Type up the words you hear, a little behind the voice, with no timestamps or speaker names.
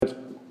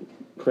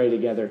pray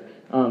together.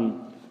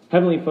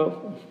 Heavenly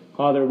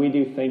Father, we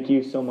do thank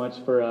you so much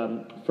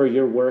for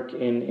your work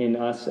in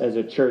us as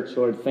a church,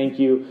 Lord. Thank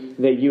you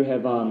that you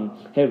have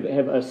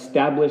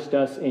established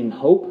us in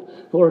hope,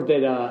 Lord.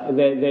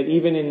 That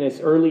even in this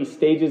early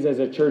stages as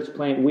a church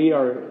plant, we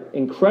are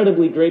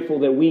incredibly grateful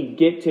that we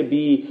get to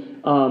be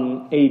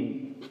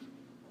a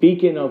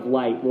beacon of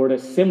light, Lord, a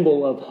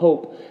symbol of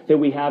hope that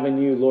we have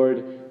in you,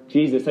 Lord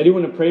Jesus. I do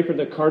want to pray for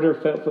the Carter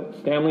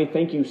family.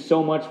 Thank you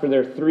so much for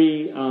their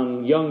 3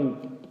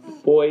 young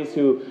boys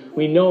who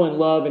we know and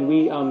love, and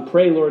we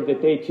pray, Lord,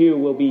 that they too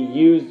will be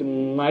used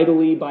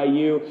mightily by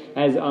you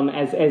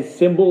as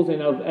symbols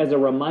and as a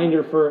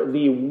reminder for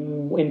the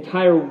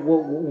entire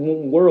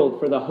world,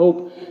 for the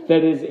hope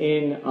that is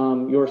in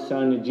your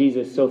Son,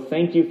 Jesus. So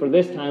thank you for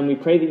this time. We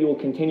pray that you will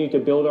continue to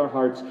build our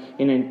hearts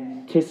in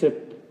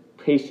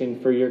anticipation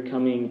for your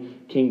coming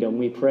kingdom.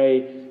 We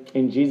pray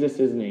in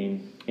Jesus'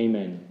 name.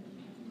 Amen.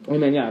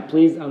 Amen. Yeah,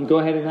 please go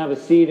ahead and have a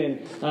seat,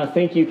 and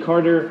thank you,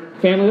 Carter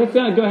family. Let's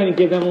go ahead and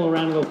give them a little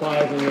round of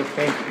applause and just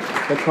thank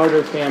the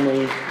Carter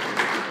family.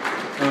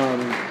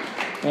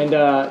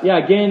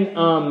 Again,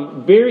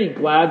 very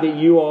glad that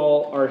you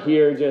all are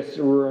here. Just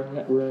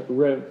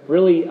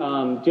really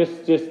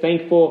just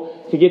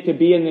thankful to get to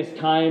be in this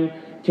time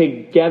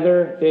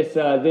together,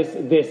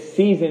 this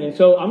season. And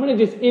so I'm going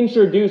to just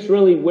introduce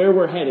really where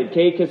we're headed,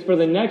 okay? Because for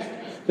the next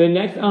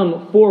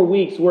 4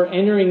 weeks, we're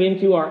entering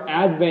into our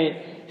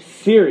Advent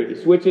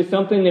series, which is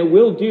something that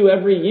we'll do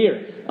every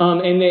year.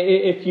 And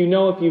if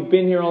you've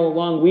been here all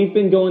along, we've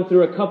been going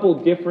through a couple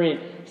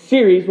different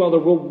series while the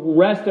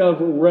rest of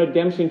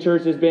Redemption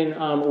Church has been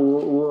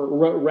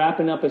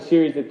wrapping up a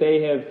series that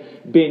they have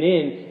been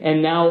in.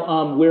 And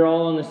now we're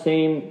all on the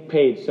same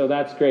page. So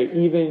that's great.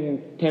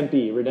 Even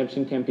Tempe,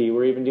 Redemption Tempe,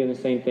 we're even doing the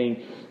same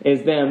thing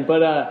as them.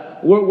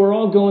 But we're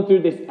all going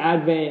through this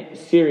Advent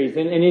series.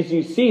 And as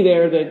you see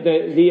there,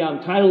 the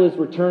title is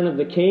Return of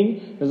the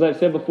King. As I've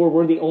said before,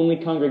 we're the only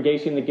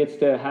congregation that gets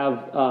to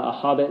have a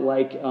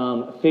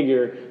Hobbit-like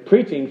figure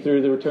preaching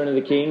through the Return of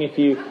the King. If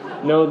you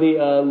know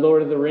the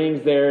Lord of the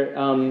Rings there,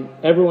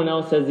 everyone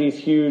else has these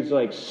huge,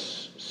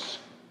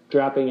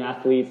 strapping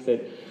athletes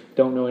that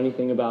don't know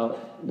anything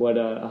about what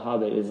a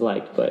Hobbit is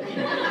like, but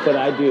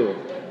I do.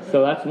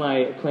 So that's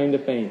my claim to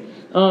fame.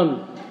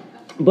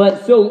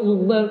 But so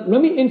let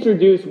me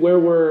introduce where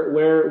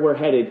we're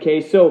headed.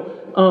 Okay, so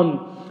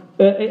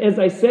as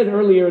I said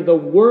earlier, the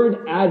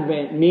word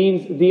Advent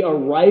means the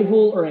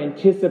arrival or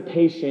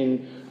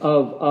anticipation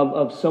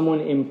of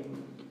someone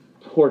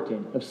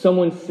important, of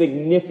someone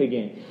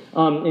significant.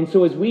 And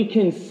so as we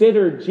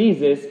consider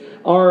Jesus,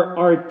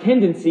 our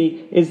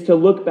tendency is to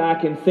look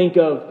back and think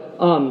of,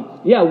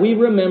 we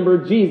remember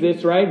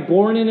Jesus, right?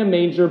 Born in a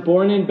manger,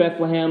 born in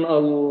Bethlehem, a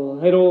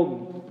little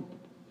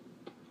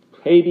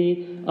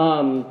baby,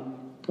 born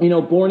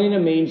in a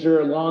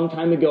manger a long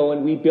time ago,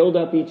 and we build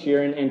up each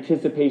year in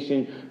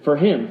anticipation for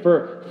him,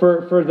 for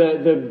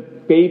the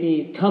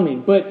baby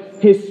coming. But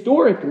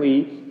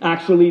historically,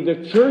 actually, the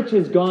church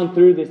has gone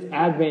through this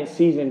Advent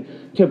season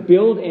to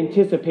build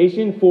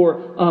anticipation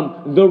for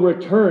the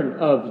return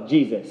of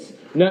Jesus.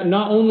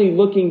 Not only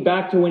looking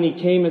back to when he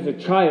came as a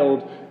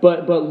child,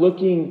 but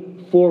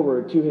looking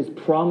forward to his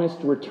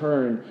promised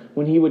return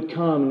when he would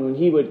come and when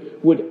he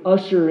would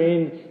usher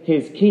in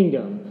his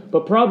kingdom.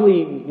 But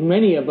probably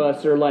many of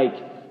us are like,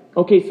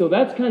 okay, so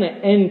that's kind of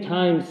end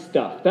times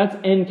stuff. That's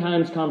end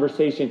times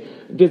conversation.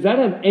 Does that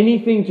have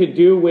anything to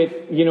do with,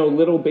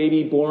 little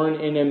baby born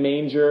in a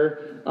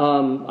manger?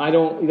 I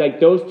don't,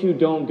 those two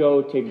don't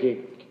go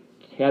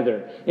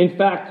together. In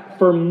fact,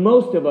 for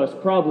most of us,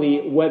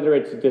 probably, whether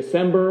it's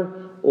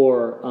December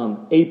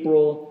or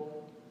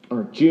April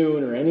or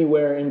June or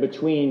anywhere in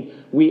between,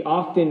 we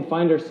often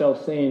find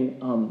ourselves saying,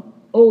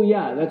 oh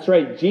yeah, that's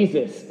right,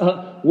 Jesus.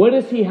 What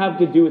does he have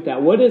to do with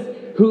that? What is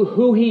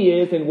who he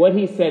is and what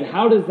he said?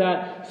 How does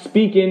that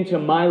speak into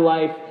my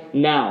life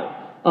now?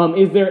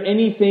 Is there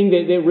anything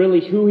that really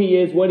who he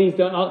is, what he's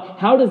done?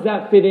 How does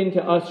that fit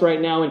into us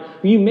right now? And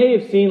you may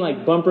have seen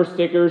bumper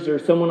stickers, or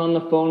someone on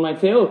the phone might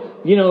say,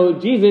 oh,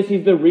 Jesus,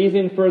 he's the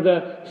reason for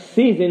the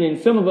season. And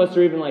some of us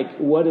are even like,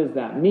 what does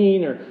that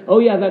mean? Or, oh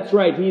yeah, that's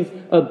right, he's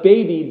a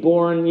baby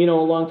born, a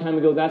long time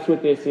ago. That's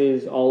what this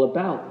is all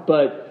about.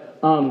 But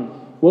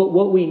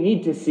what we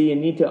need to see and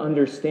need to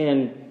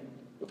understand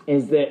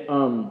is that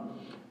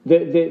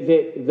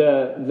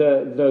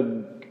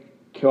the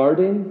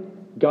garden,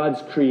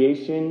 God's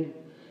creation,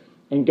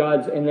 and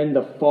then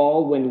the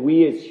fall, when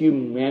we as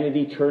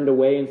humanity turned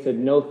away and said,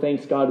 no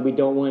thanks, God, we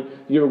don't want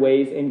your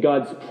ways, and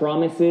God's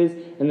promises,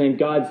 and then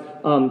God's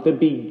the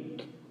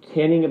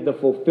beginning of the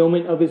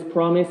fulfillment of his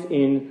promise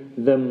in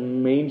the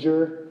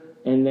manger,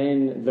 and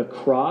then the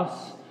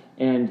cross,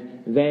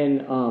 and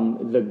then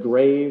the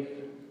grave,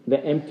 the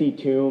empty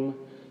tomb,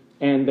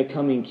 and the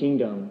coming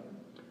kingdom.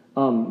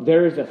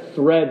 There is a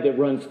thread that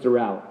runs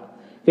throughout.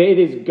 It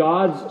is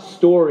God's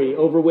story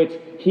over which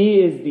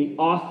he is the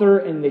author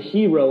and the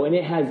hero, and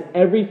it has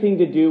everything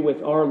to do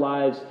with our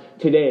lives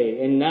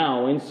today and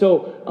now. And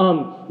so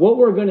what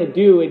we're going to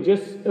do, and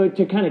just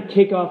to kind of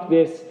kick off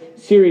this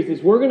series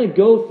is we're going to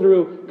go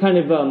through kind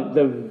of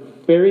the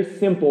very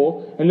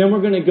simple, and then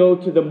we're going to go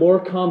to the more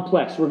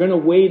complex. We're going to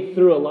wade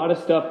through a lot of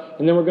stuff,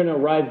 and then we're going to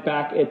arrive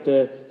back at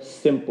the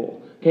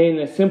simple. Okay, and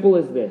the simple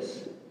is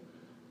this: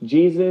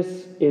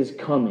 Jesus is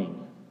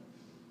coming.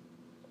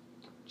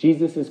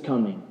 Jesus is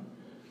coming.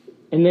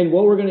 And then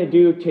what we're going to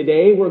do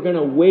today, we're going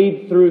to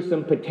wade through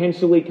some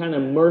potentially kind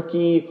of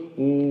murky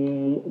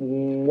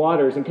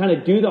waters and kind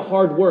of do the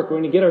hard work. We're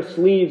going to get our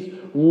sleeves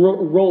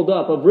rolled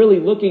up of really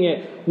looking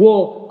at,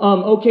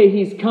 okay,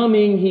 he's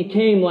coming, he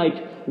came,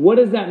 like, what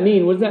does that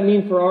mean? What does that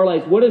mean for our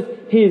lives? What does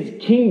his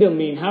kingdom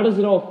mean? How does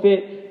it all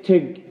fit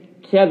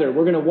together?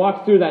 We're going to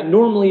walk through that.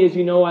 Normally, as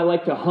you know, I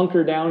like to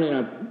hunker down in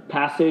a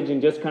passage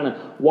and just kind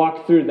of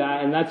walk through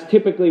that, and that's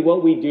typically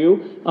what we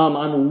do.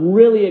 I'm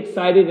really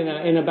excited.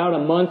 In about a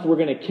month, we're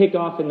going to kick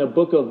off in the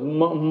book of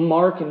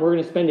Mark, and we're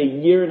going to spend a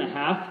year and a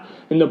half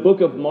in the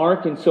book of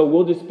Mark, and so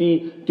we'll just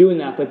be doing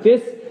that. But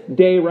this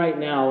day right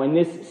now, and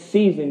this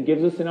season,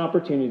 gives us an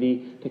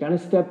opportunity to kind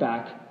of step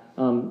back,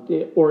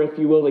 or if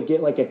you will, to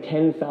get like a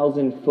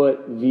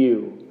 10,000-foot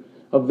view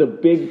of the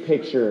big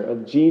picture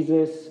of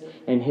Jesus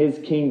and his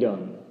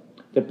kingdom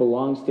that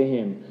belongs to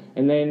him.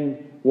 And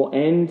then we'll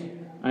end,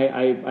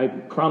 I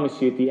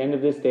promise you, at the end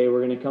of this day,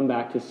 we're going to come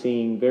back to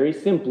seeing, very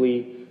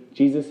simply,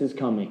 Jesus is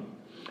coming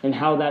and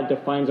how that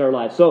defines our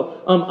lives.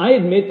 So I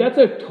admit that's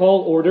a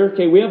tall order.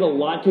 Okay, we have a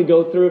lot to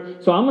go through.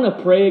 So I'm going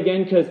to pray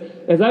again, because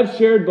as I've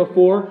shared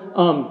before,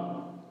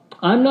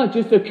 I'm not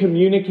just a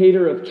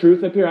communicator of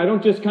truth up here. I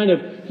don't just kind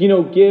of,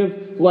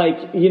 give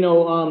like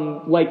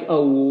a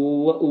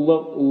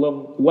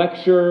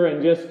lecture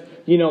and just,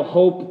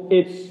 hope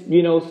it's,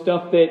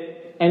 stuff that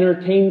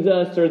entertains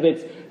us or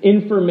that's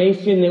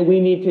information that we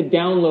need to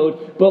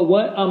download. But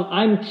what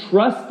I'm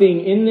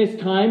trusting in this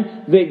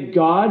time, that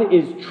God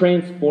is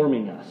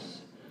transforming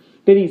us,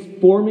 that he's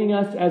forming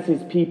us as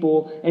his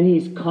people, and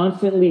he's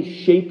constantly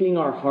shaping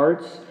our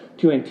hearts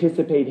to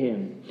anticipate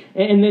him.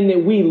 And then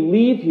that we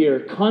leave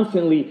here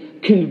constantly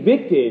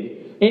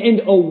convicted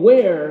and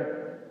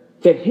aware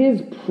that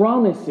his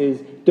promises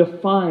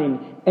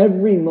define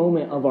every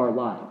moment of our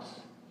lives.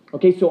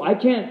 Okay, so I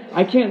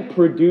can't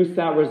produce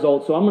that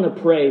result, so I'm going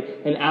to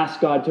pray and ask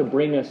God to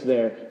bring us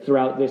there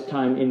throughout this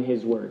time in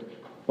his word.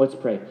 Let's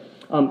pray.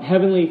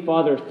 Heavenly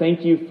Father,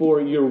 thank you for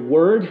your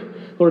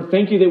word. Lord,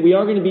 thank you that we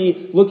are going to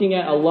be looking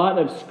at a lot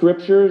of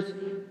scriptures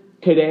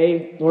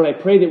today. Lord, I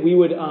pray that we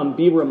would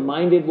be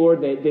reminded, Lord,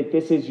 that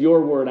this is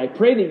your word. I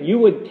pray that you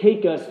would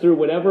take us through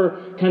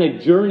whatever kind of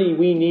journey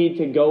we need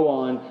to go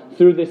on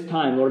through this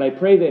time. Lord, I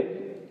pray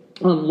that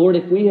Lord,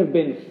 if we have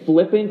been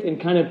flippant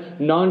and kind of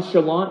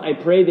nonchalant, I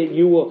pray that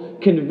you will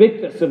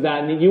convict us of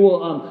that, and that you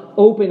will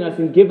open us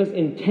and give us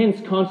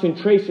intense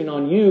concentration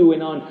on you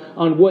and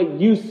on what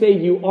you say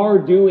you are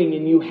doing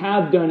and you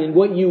have done and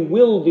what you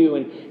will do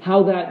and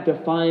how that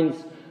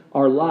defines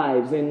our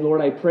lives. And Lord,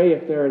 I pray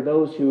if there are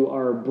those who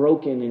are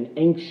broken and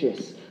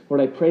anxious, Lord,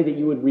 I pray that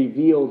you would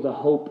reveal the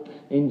hope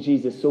in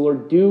Jesus. So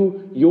Lord,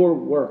 do your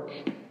work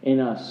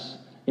in us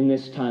in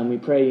this time. We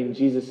pray in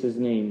Jesus'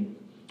 name.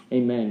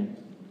 Amen.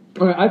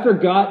 All right, I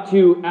forgot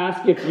to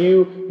ask if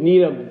you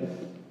need a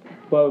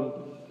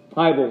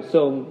Bible,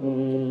 so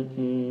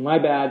my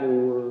bad,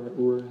 or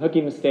rookie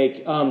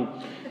mistake.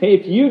 Hey,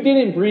 if you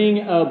didn't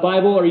bring a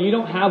Bible or you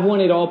don't have one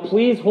at all,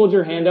 please hold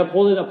your hand up,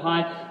 hold it up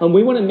high.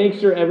 We want to make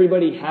sure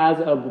everybody has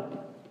a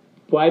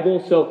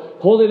Bible, so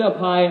hold it up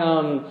high,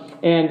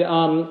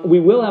 and we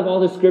will have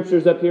all the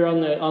scriptures up here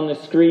on the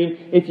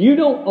screen. If you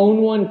don't own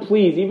one,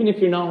 please, even if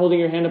you're not holding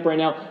your hand up right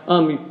now,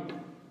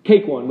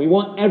 take one. We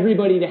want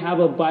everybody to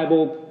have a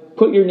Bible.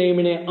 Put your name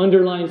in it,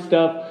 underline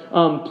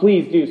stuff,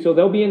 please do. So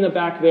they'll be in the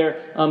back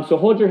there. So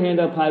hold your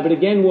hand up high. But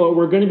again,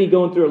 we're going to be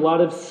going through a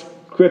lot of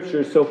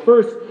scriptures. So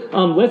first,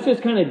 let's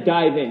just kind of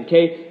dive in,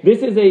 okay?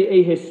 This is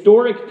a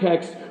historic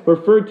text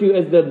referred to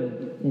as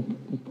the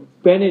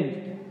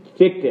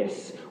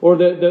Benedictus, or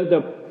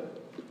the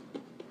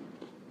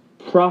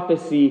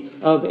prophecy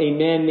of a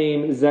man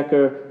named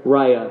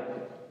Zechariah.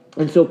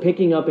 And so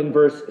picking up in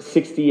verse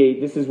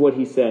 68, this is what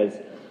he says.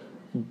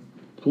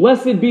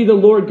 Blessed be the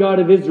Lord God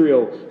of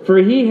Israel, for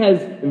he has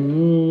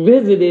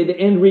visited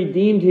and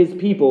redeemed his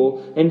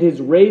people, and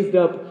has raised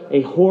up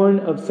a horn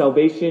of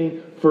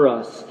salvation for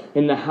us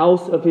in the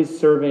house of his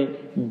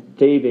servant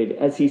David,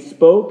 as he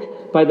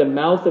spoke by the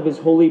mouth of his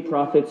holy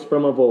prophets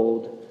from of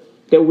old,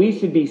 that we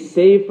should be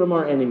saved from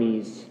our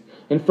enemies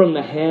and from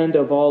the hand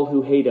of all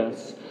who hate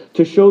us,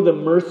 to show the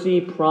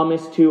mercy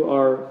promised to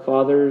our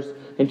fathers,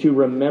 and to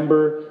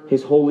remember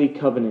his holy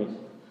covenant.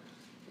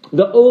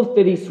 The oath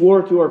that he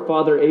swore to our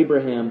father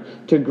Abraham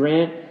to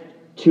grant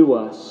to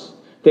us,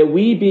 that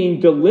we, being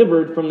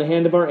delivered from the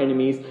hand of our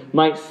enemies,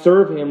 might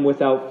serve him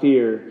without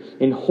fear,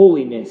 in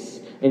holiness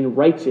and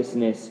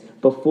righteousness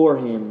before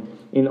him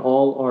in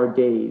all our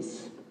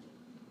days.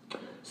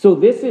 So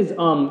this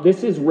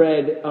is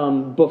read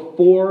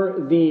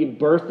before the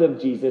birth of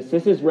Jesus.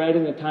 This is read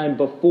in the time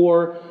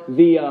before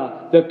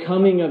the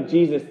coming of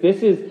Jesus.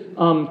 This is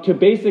to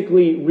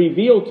basically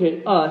reveal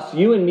to us,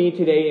 you and me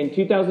today in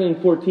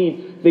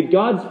 2014, that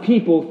God's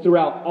people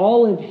throughout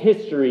all of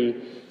history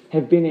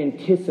have been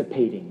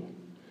anticipating.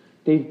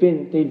 They've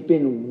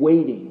been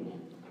waiting.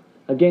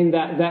 Again,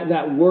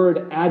 that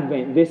word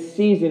Advent, this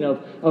season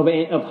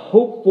of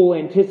hopeful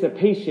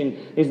anticipation,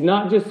 is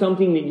not just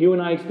something that you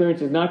and I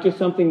experience. It's not just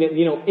something that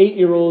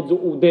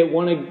 8-year-olds that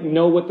want to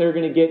know what they're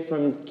going to get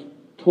from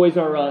Toys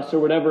R Us or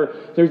whatever.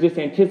 There's this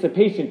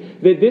anticipation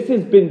that this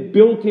has been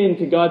built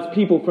into God's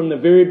people from the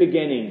very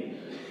beginning.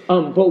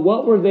 But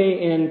what were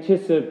they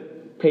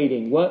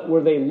anticipating? What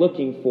were they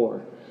looking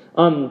for?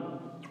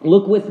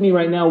 Look with me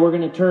right now. We're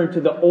going to turn to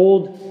the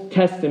Old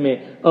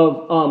Testament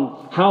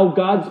of how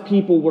God's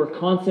people were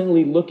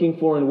constantly looking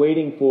for and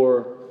waiting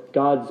for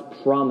God's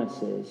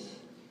promises.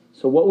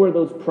 So what were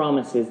those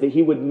promises? That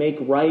He would make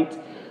right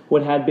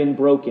what had been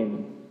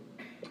broken.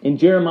 In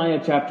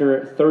Jeremiah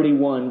chapter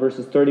 31,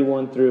 verses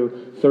 31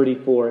 through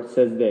 34, it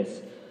says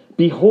this: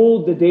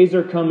 "Behold, the days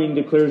are coming,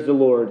 declares the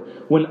Lord,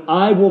 when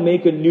I will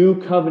make a new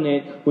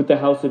covenant with the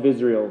house of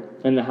Israel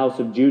and the house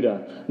of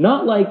Judah,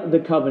 not like the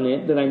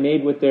covenant that I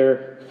made with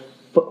their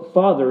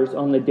fathers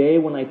on the day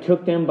when I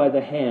took them by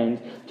the hand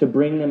to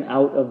bring them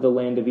out of the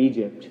land of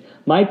Egypt.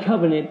 My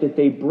covenant that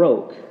they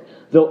broke,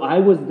 though I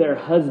was their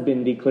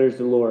husband, declares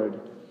the Lord.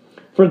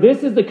 For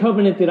this is the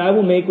covenant that I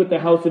will make with the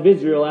house of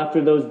Israel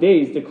after those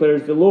days,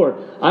 declares the Lord.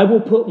 I will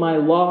put my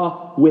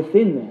law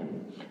within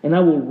them, and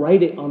I will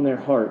write it on their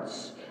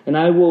hearts, and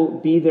I will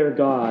be their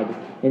God,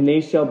 and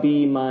they shall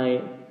be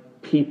my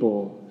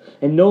people.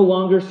 And no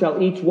longer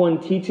shall each one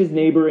teach his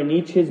neighbor and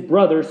each his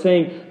brother,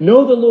 saying,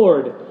 Know the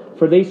Lord,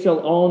 for they shall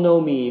all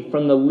know me,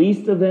 from the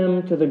least of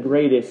them to the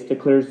greatest,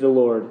 declares the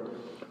Lord.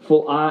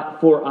 For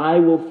I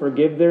will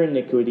forgive their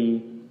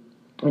iniquity,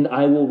 and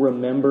I will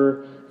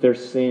remember their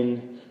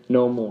sin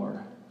no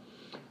more."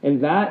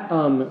 And that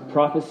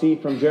prophecy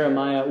from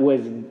Jeremiah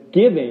was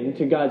given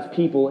to God's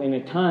people in a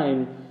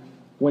time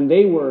when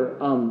they were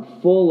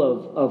full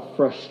of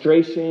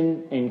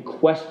frustration and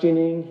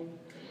questioning.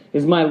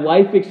 Is my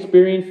life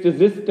experience, does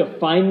this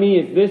define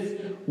me?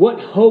 What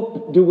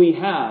hope do we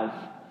have?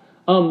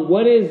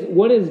 What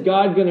is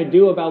God going to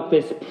do about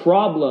this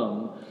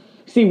problem?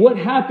 See, what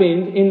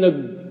happened in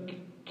the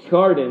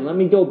garden, let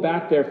me go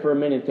back there for a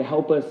minute to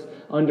help us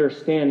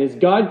understand, is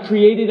God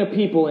created a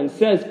people and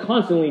says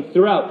constantly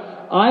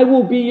throughout, I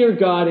will be your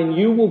God and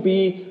you will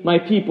be my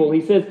people.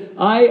 He says,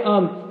 I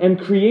am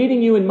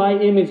creating you in my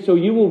image so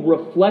you will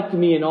reflect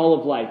me in all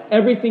of life.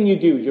 Everything you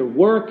do, your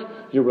work,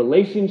 your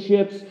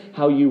relationships,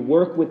 how you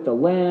work with the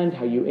land,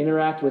 how you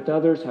interact with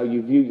others, how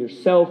you view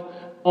yourself,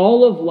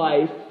 all of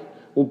life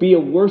will be a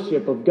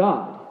worship of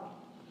God.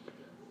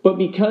 But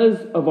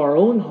because of our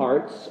own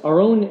hearts, our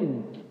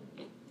own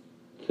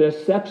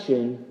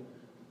deception,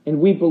 and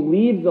we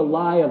believe the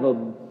lie of a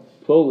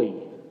bully,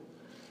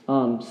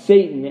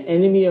 Satan, the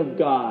enemy of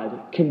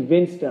God,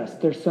 convinced us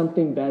there's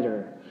something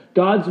better.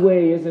 God's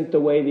way isn't the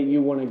way that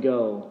you want to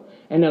go.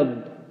 And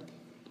a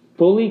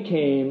bully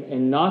came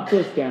and knocked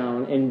us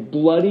down and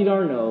bloodied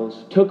our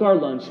nose, took our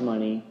lunch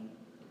money,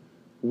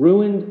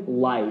 ruined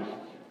life,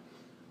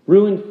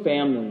 ruined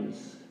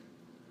families.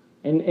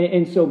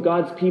 And so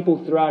God's people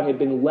throughout had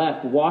been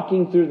left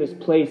walking through this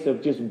place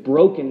of just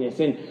brokenness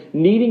and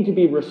needing to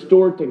be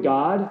restored to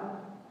God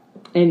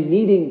and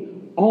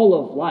needing all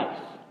of life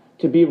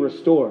to be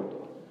restored.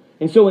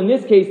 And so in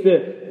this case,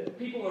 the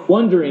people are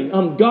wondering,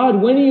 God,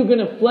 when are you going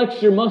to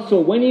flex your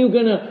muscle? When are you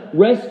going to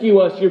rescue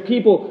us, your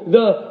people?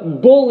 The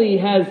bully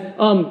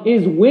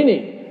is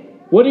winning.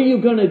 What are you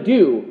going to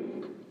do?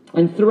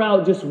 And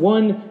throughout just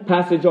one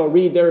passage I'll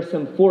read, there are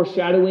some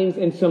foreshadowings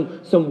and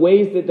some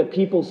ways that the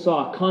people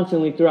saw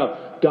constantly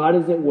throughout. God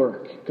is at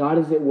work. God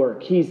is at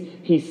work.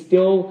 He's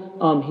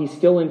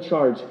still in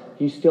charge.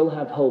 You still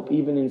have hope,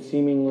 even in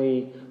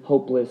seemingly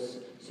hopeless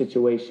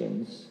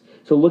situations.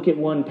 So look at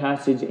one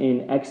passage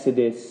in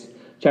Exodus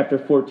chapter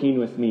 14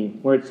 with me,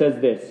 where it says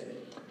this: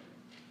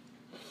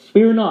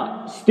 "Fear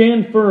not,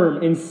 stand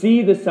firm and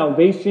see the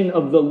salvation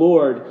of the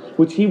Lord,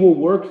 which He will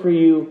work for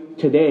you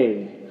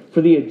today. For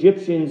the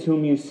Egyptians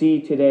whom you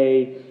see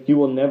today, you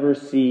will never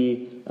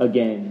see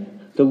again.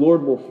 The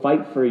Lord will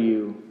fight for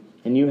you,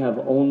 and you have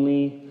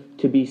only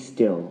to be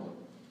still."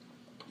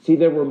 See,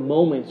 there were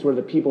moments where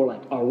the people were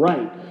like, all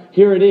right,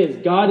 here it is.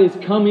 God is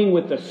coming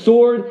with the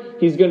sword.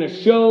 He's going to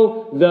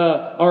show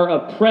our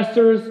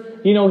oppressors.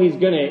 He's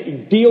going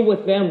to deal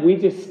with them. We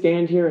just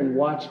stand here and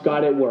watch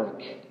God at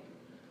work.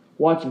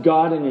 Watch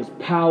God in His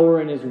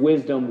power and His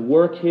wisdom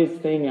work His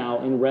thing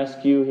out and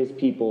rescue His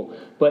people.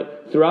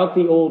 But throughout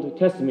the Old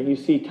Testament, you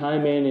see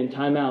time in and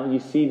time out. You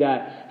see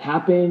that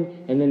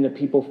happen, and then the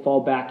people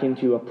fall back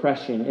into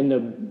oppression, and the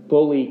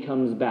bully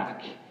comes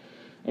back.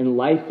 And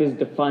life is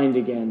defined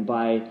again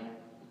by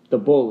the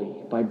bully,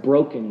 by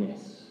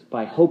brokenness,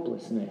 by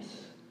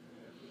hopelessness.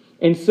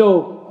 And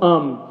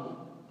so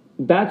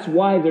that's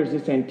why there's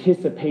this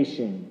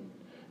anticipation.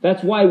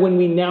 That's why when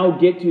we now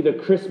get to the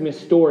Christmas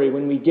story,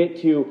 when we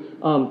get to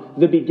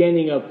the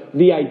beginning of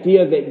the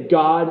idea that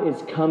God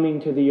is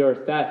coming to the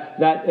earth,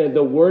 that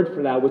the word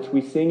for that, which we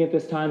sing at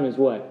this time, is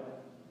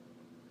what?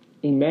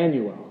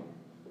 Emmanuel,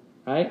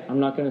 right? I'm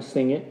not going to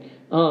sing it.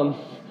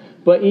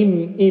 but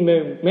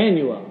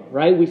Emmanuel,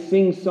 right? We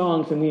sing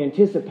songs and we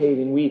anticipate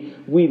and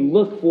we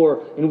look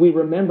for and we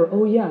remember,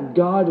 oh yeah,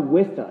 God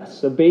with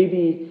us, a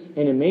baby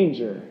in a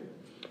manger.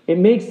 It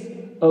makes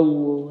a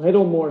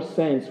little more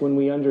sense when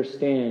we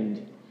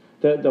understand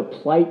the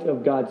plight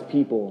of God's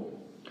people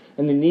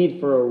and the need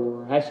for a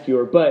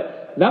rescuer.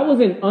 But that was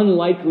an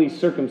unlikely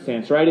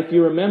circumstance, right? If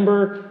you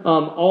remember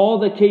all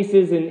the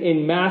cases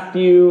in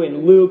Matthew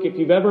and Luke, if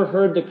you've ever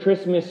heard the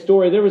Christmas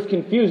story, there was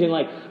confusion,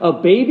 like a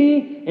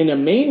baby in a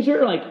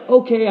manger? Like,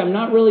 okay, I'm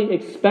not really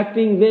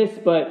expecting this,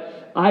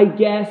 but I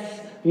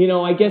guess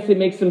it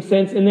makes some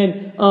sense. And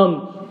then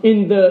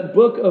in the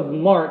book of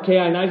Mark, okay,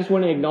 and I just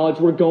want to acknowledge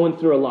we're going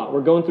through a lot.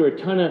 We're going through a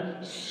ton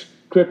of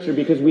scripture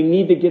because we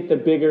need to get the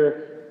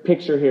bigger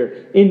picture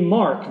here. In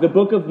Mark, the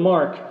book of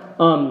Mark,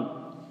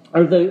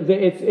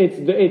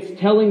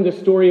 it's telling the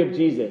story of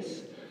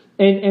Jesus,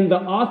 and the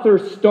author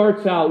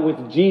starts out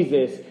with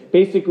Jesus,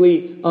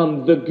 basically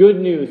the good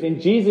news, and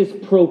Jesus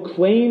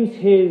proclaims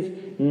his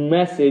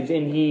message,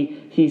 and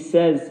he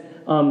says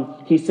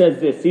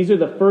this. These are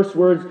the first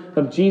words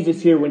of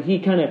Jesus here when he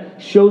kind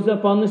of shows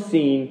up on the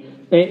scene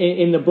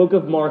in the book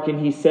of Mark, and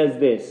he says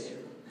this.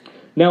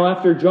 Now,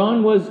 after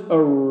John was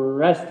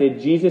arrested,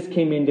 Jesus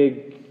came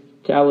into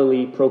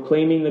Galilee,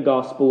 proclaiming the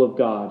gospel of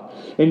God,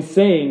 and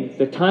saying,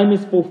 the time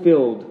is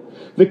fulfilled.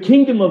 The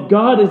kingdom of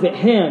God is at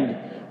hand.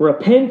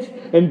 Repent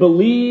and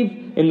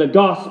believe in the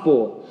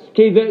gospel.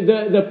 Okay,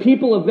 the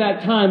people of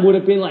that time would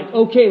have been like,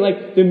 okay,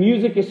 like the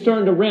music is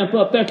starting to ramp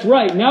up. That's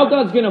right. Now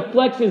God's going to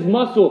flex his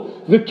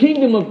muscle. The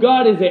kingdom of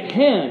God is at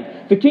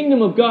hand. The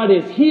kingdom of God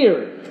is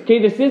here. Okay,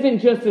 this isn't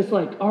just this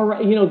like, all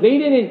right, they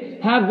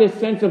didn't have this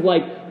sense of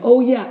like, oh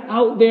yeah,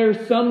 out there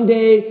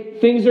someday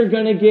things are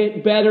going to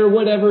get better,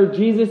 whatever.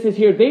 Jesus is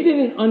here. They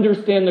didn't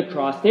understand the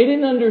cross. They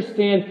didn't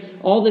understand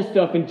all this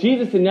stuff. And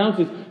Jesus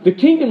announces, the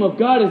kingdom of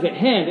God is at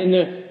hand. And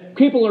the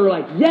people are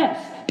like, yes,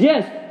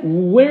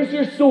 where's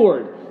your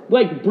sword?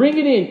 Like, bring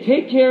it in.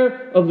 Take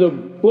care of the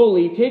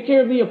bully. Take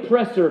care of the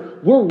oppressor.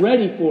 We're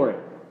ready for it.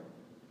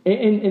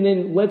 And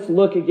then let's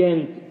look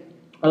again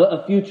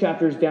a few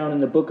chapters down in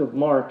the book of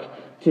Mark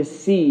to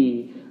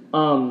see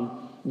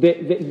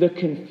the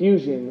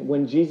confusion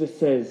when Jesus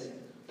says,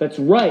 that's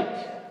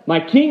right. My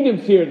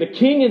kingdom's here. The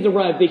king has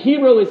arrived. The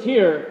hero is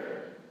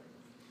here.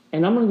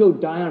 And I'm going to go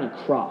die on a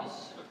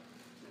cross.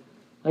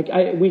 Like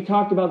we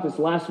talked about this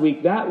last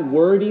week. That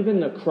word, even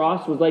the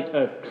cross, was like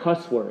a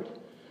cuss word.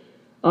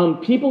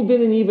 People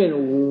didn't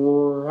even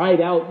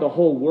write out the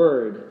whole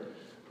word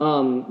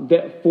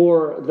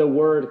for the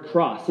word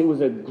cross. It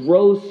was a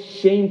gross,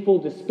 shameful,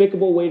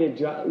 despicable way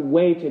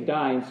to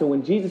die. And so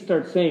when Jesus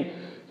starts saying,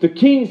 the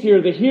king's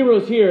here, the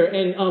hero's here,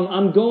 and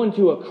I'm going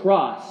to a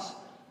cross,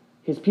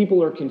 his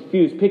people are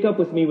confused. Pick up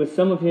with me with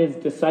some of his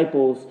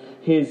disciples,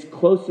 his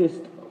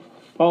closest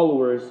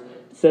followers,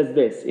 says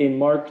this in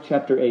Mark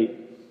chapter 8.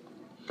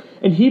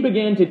 And he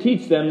began to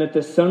teach them that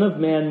the Son of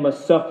Man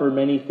must suffer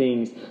many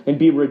things and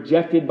be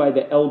rejected by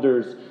the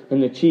elders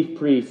and the chief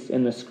priests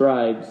and the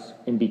scribes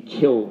and be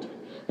killed.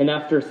 And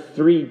after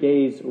 3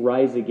 days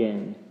rise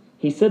again.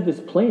 He said this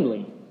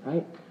plainly,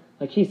 right?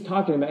 Like he's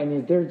talking about,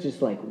 and they're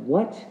just like,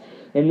 what?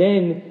 And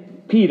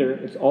then Peter,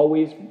 it's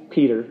always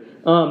Peter,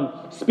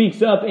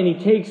 speaks up and he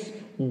takes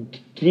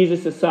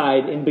Jesus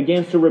aside and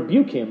begins to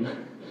rebuke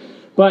him.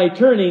 By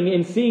turning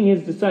and seeing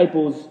his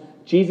disciples,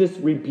 Jesus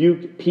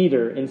rebuked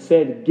Peter and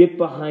said, get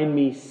behind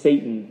me,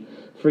 Satan,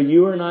 for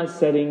you are not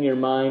setting your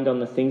mind on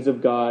the things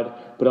of God,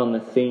 but on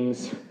the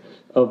things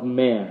of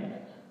man.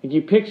 If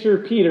you picture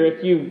Peter,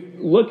 if you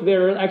look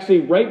there, actually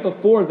right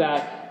before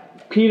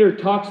that, Peter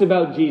talks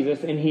about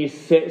Jesus and he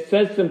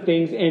says some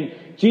things, and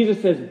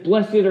Jesus says,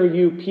 blessed are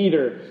you,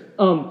 Peter.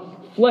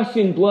 Flesh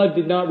and blood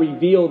did not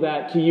reveal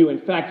that to you. In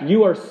fact,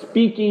 you are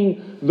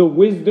speaking the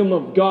wisdom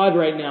of God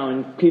right now.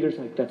 And Peter's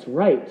like, that's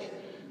right.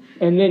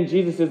 And then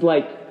Jesus is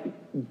like,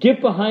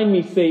 get behind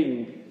me,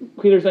 Satan.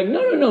 Peter's like,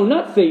 no,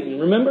 not Satan.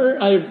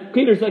 Remember?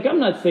 Peter's like, I'm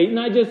not Satan.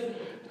 I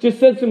just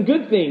said some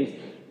good things.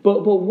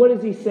 But what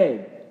does he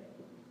say?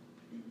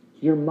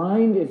 Your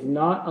mind is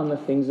not on the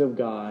things of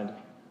God,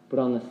 but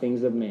on the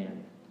things of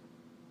man.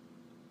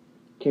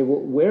 Okay,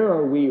 well, where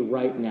are we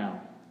right now?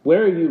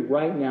 Where are you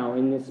right now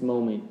in this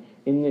moment,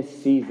 in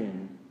this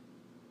season?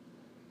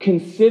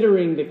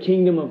 Considering the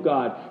kingdom of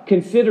God.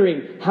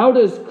 Considering how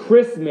does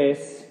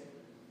Christmas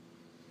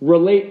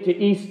relate to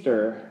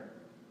Easter?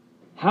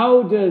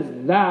 How does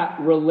that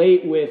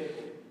relate with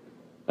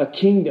a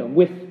kingdom,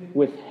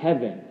 with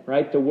heaven,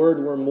 right? The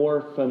word we're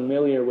more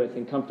familiar with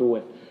and comfortable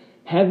with.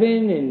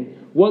 Heaven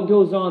and what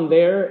goes on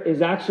there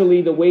is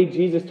actually, the way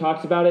Jesus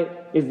talks about it,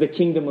 is the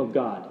kingdom of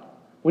God.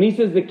 When he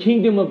says the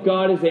kingdom of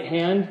God is at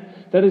hand,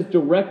 that is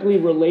directly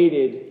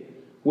related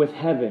with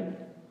heaven.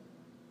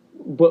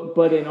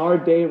 But in our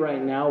day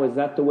right now, is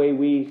that the way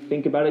we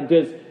think about it?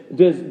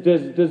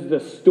 Does the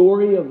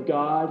story of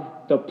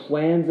God, the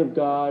plans of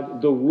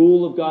God, the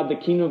rule of God, the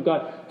kingdom of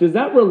God, does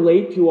that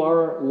relate to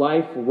our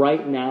life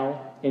right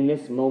now in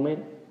this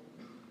moment?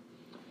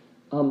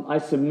 I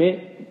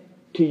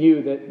submit to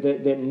you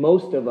that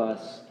most of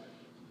us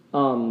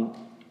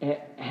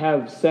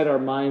have set our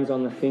minds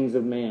on the things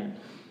of man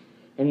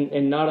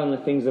and not on the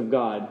things of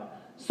God.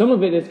 Some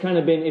of it has kind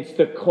of been, it's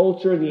the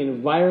culture, the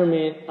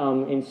environment,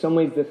 in some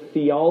ways the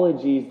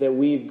theologies that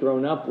we've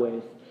grown up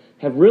with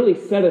have really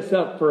set us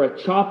up for a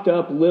chopped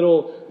up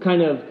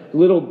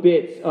little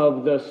bits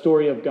of the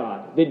story of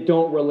God that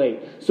don't relate.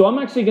 So I'm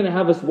actually going to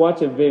have us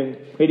watch a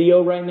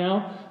video right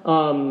now.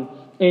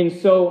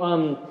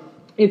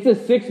 It's a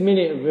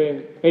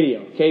 6-minute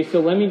video, okay?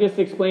 So let me just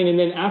explain, and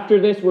then after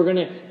this, we're going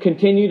to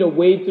continue to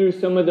wade through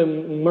some of the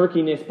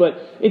murkiness, but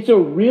it's a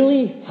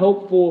really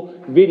helpful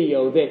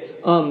video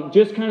that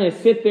just kind of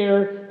sit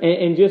there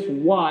and just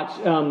watch,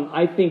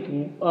 I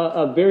think,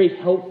 a very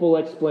helpful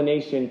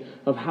explanation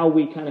of how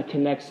we kind of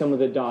connect some of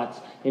the dots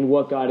in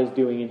what God is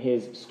doing in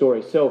His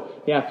story. So,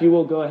 yeah, if you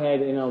will go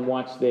ahead and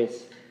watch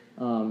this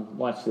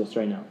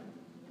right now.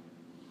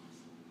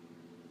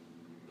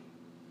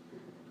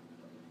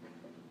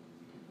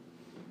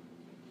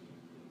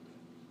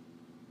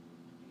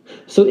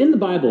 So in the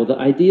Bible, the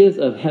ideas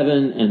of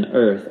heaven and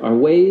earth are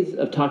ways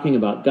of talking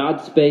about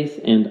God's space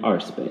and our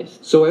space.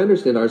 So I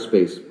understand our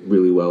space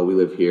really well. We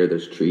live here.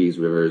 There's trees,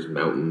 rivers,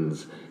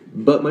 mountains.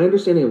 But my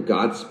understanding of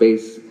God's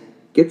space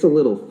gets a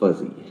little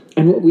fuzzy.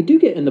 And what we do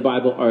get in the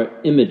Bible are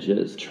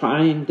images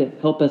trying to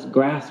help us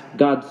grasp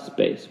God's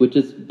space, which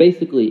is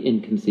basically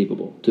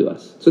inconceivable to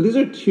us. So these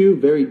are two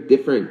very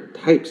different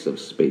types of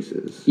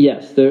spaces.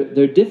 Yes,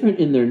 they're different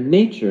in their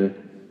nature,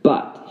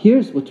 but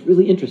here's what's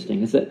really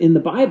interesting, is that in the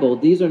Bible,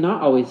 these are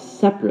not always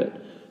separate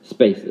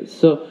spaces.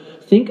 So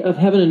think of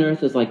heaven and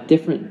earth as like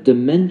different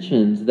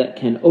dimensions that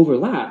can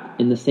overlap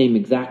in the same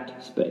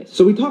exact space.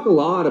 So we talk a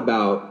lot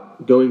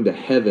about going to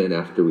heaven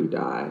after we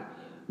die,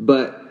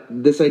 but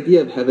this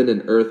idea of heaven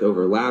and earth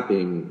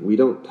overlapping, we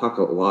don't talk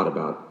a lot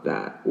about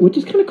that. Which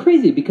is kind of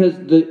crazy, because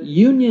the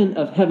union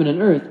of heaven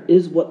and earth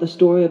is what the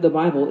story of the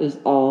Bible is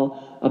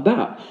all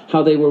about.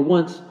 How they were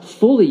once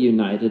fully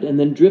united and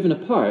then driven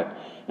apart,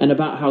 and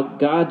about how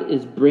God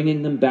is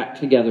bringing them back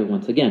together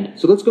once again.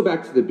 So let's go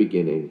back to the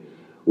beginning,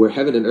 where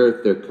heaven and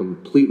earth, they're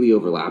completely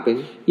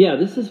overlapping. Yeah,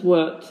 this is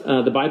what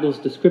the Bible's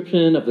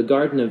description of the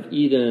Garden of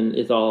Eden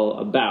is all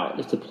about.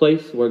 It's a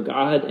place where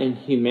God and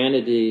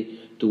humanity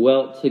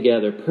dwelt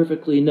together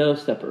perfectly, no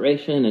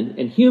separation,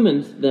 and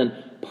humans then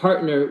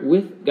partner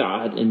with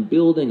God in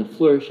building a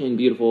flourishing,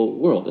 beautiful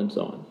world, and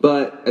so on.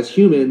 But as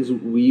humans,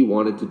 we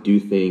wanted to do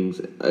things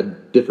a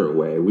different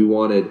way. We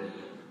wanted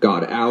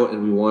God out,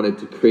 and we wanted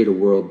to create a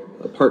world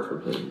apart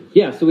from Him.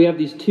 Yeah, so we have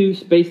these two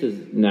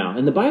spaces now.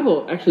 And the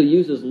Bible actually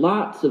uses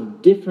lots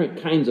of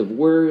different kinds of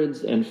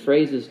words and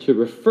phrases to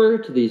refer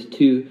to these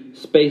two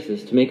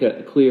spaces to make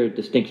a clear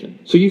distinction.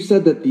 So you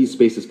said that these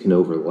spaces can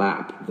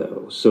overlap,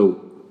 though. So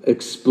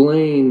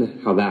explain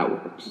how that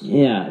works.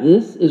 Yeah,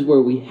 this is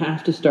where we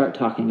have to start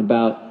talking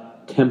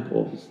about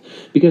temples.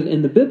 Because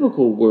in the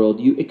biblical world,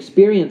 you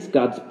experience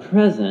God's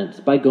presence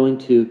by going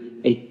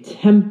to a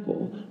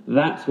temple.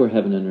 That's where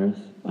heaven and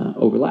earth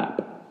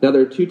overlap. Now,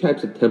 there are two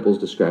types of temples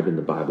described in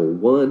the Bible.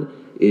 One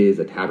is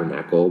a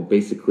tabernacle,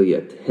 basically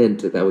a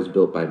tent that was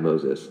built by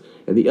Moses.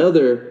 And the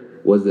other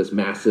was this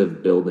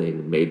massive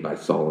building made by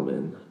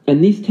Solomon.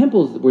 And these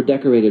temples were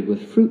decorated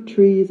with fruit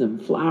trees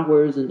and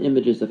flowers and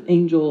images of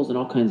angels and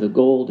all kinds of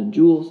gold and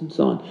jewels and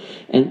so on.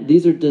 And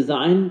these are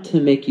designed to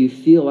make you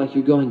feel like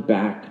you're going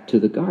back to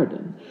the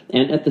garden.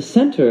 And at the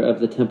center of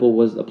the temple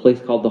was a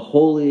place called the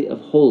Holy of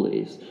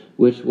Holies,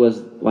 which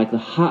was like the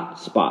hot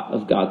spot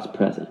of God's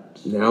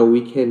presence. Now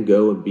we can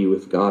go and be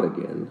with God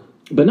again.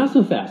 But not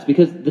so fast,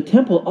 because the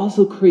temple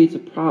also creates a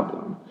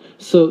problem.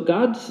 So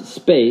God's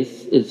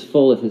space is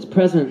full of His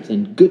presence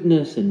and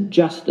goodness and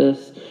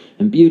justice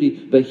and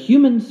beauty, but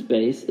human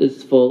space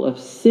is full of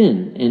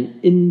sin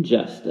and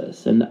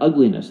injustice and the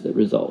ugliness that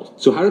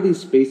results. So how do these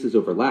spaces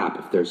overlap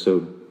if they're so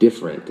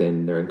different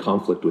and they're in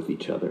conflict with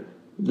each other?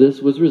 This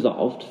was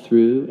resolved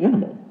through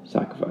animal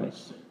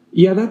sacrifice.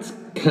 Yeah, that's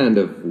kind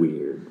of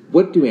weird.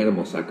 What do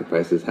animal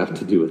sacrifices have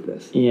to do with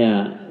this?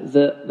 Yeah,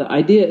 the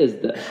idea is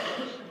this.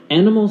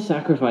 Animal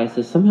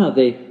sacrifices, somehow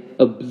they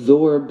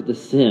absorb the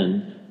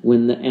sin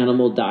when the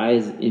animal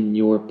dies in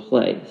your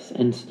place.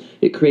 And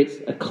it creates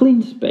a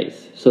clean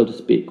space, so to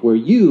speak, where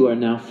you are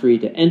now free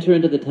to enter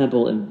into the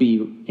temple and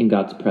be in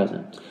God's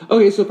presence.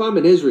 Okay, so if I'm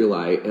an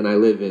Israelite and I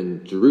live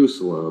in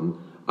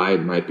Jerusalem, I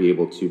might be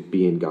able to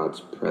be in God's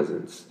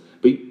presence.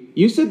 But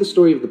you said the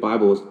story of the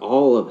Bible is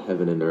all of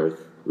heaven and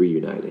earth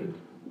reuniting.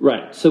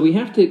 Right, so we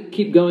have to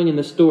keep going in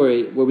the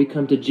story where we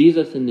come to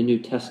Jesus in the New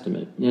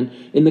Testament. And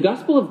in the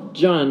Gospel of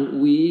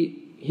John,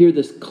 we hear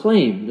this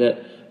claim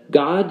that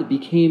God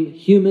became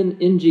human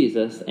in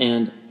Jesus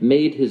and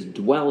made His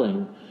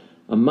dwelling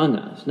among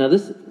us. Now,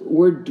 this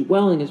word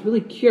dwelling is really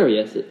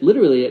curious.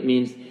 It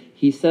means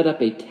He set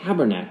up a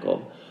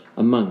tabernacle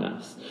among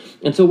us.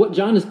 And so what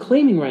John is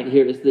claiming right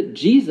here is that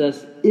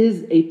Jesus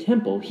is a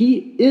temple.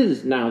 He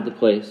is now the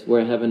place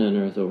where heaven and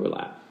earth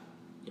overlap.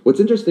 What's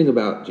interesting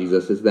about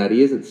Jesus is that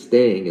He isn't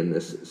staying in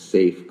this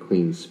safe,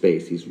 clean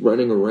space. He's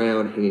running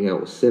around, hanging out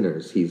with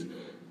sinners. He's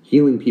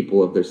healing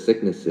people of their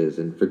sicknesses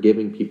and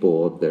forgiving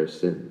people of their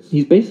sins.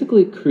 He's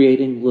basically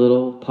creating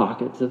little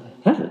pockets of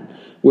heaven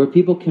where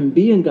people can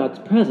be in God's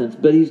presence,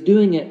 but he's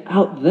doing it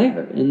out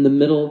there in the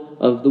middle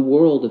of the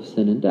world of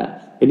sin and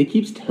death. And he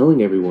keeps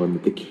telling everyone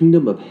that the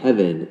kingdom of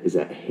heaven is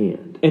at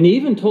hand. And he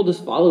even told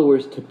his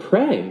followers to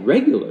pray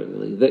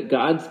regularly that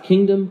God's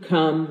kingdom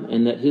come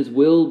and that his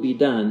will be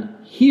done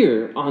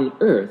here on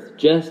earth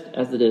just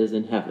as it is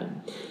in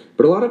heaven.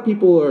 But a lot of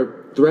people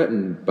are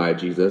threatened by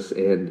Jesus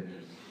and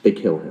they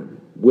kill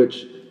him,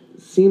 which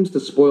seems to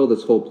spoil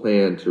this whole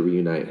plan to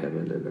reunite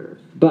heaven and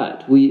earth.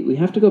 But we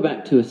have to go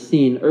back to a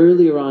scene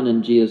earlier on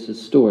in Jesus'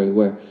 story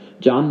where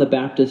John the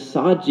Baptist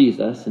saw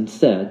Jesus and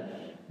said,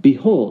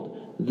 "Behold,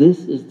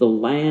 this is the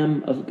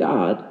Lamb of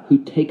God who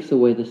takes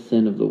away the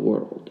sin of the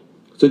world."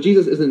 So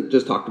Jesus isn't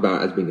just talked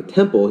about as being a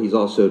temple, he's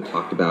also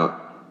talked about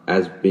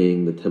as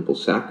being the temple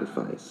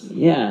sacrifice.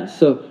 Yeah,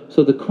 so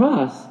the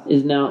cross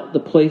is now the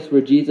place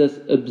where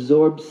Jesus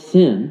absorbs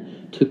sin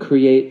to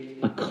create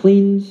a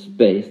clean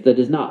space that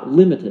is not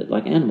limited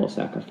like animal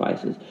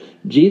sacrifices.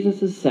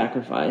 Jesus'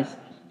 sacrifice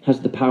has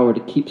the power to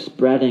keep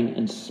spreading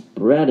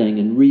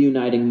and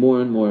reuniting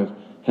more and more of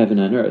heaven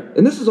and earth.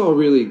 And this is all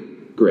really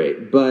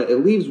great, but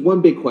it leaves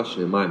one big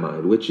question in my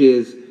mind, which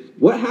is,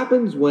 what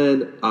happens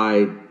when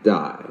I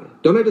die?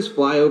 Don't I just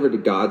fly over to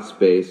God's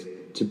space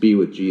to be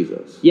with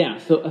Jesus? Yeah,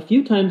 so a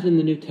few times in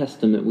the New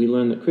Testament we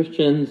learn that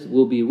Christians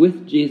will be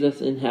with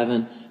Jesus in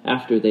heaven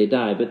after they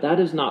die, but that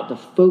is not the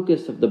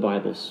focus of the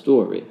Bible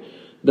story.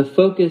 The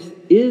focus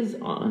is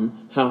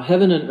on how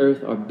heaven and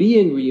earth are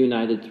being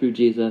reunited through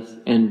Jesus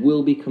and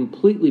will be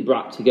completely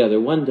brought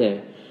together one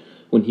day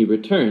when he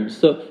returns.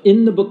 So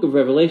in the book of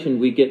Revelation,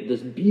 we get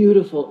this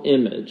beautiful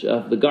image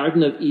of the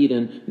Garden of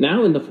Eden,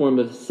 now in the form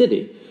of a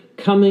city,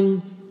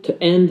 coming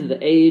to end the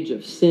age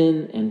of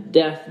sin and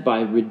death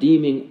by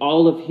redeeming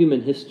all of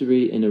human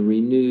history in a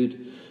renewed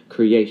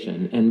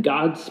creation. And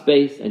God's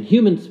space and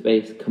human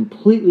space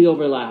completely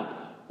overlap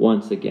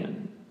once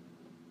again.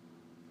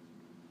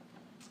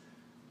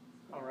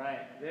 All right,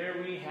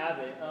 there we have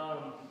it.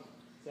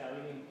 Sally,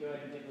 we can go ahead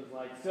and take those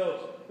lights.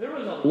 So there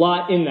was a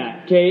lot in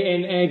that, okay?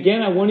 And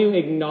again, I want to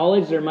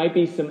acknowledge there might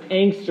be some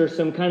angst or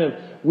some kind of,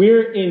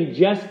 we're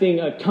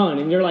ingesting a ton.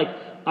 And you're like,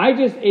 I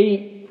just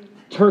ate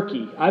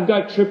turkey. I've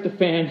got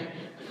tryptophan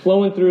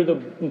flowing through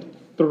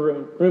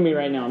me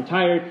right now. I'm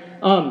tired.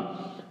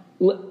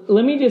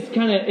 Let me just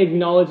kind of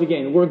acknowledge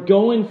again, we're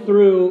going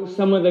through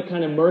some of the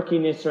kind of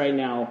murkiness right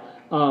now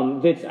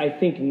that's, I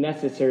think,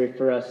 necessary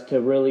for us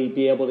to really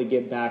be able to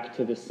get back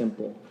to the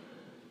simple.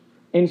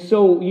 And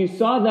so you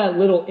saw that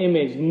little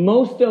image.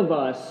 Most of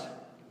us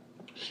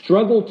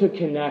struggle to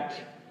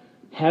connect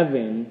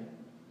heaven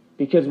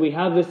because we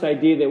have this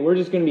idea that we're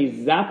just going to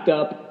be zapped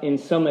up in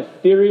some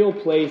ethereal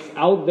place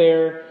out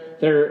there.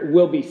 There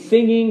will be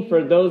singing.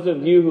 For those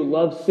of you who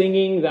love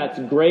singing, that's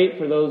great.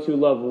 For those who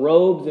love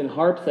robes and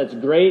harps, that's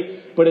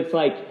great. But it's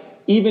like,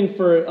 even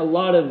for a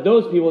lot of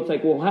those people, it's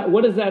like, well,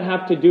 what does that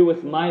have to do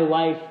with my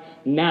life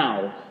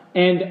now?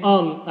 And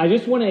I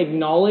just want to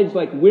acknowledge,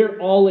 like, we're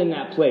all in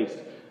that place.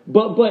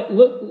 But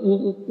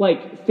look,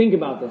 like, think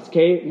about this,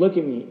 okay? Look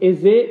at me.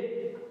 Is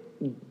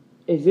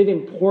it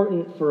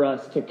important for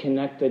us to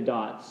connect the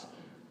dots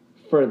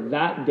for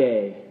that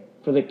day,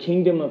 for the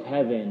kingdom of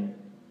heaven,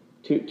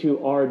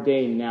 to our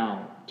day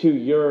now, to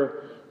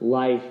your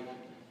life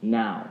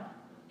now,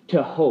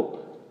 to hope?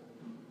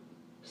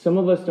 Some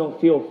of us don't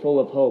feel full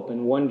of hope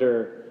and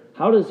wonder,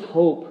 how does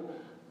hope,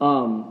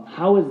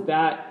 how is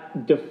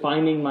that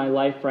defining my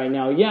life right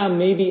now? Yeah,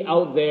 maybe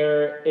out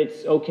there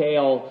it's okay,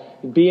 I'll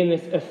be in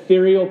this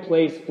ethereal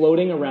place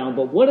floating around,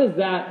 but what does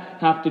that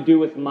have to do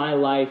with my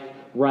life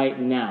right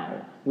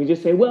now? We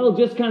just say, well,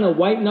 just kind of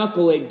white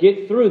knuckle it,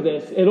 get through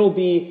this, it'll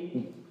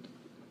be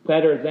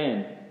better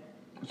then.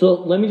 So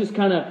let me just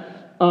kind of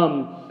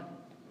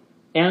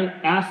and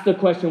ask the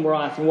question we're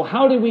asking. Well,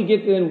 how did we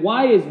get there? And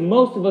why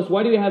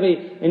do we have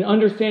an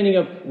understanding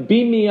of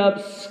beam me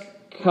up,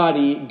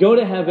 Scotty, go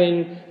to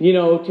heaven,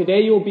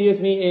 today you'll be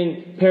with me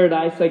in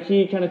paradise, like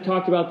he kind of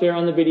talked about there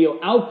on the video,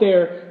 out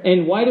there,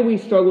 and why do we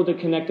struggle to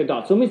connect the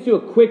dots? So let me do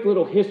a quick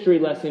little history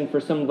lesson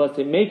for some of us.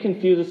 It may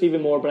confuse us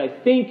even more, but I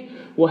think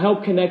will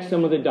help connect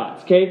some of the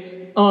dots,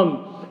 okay?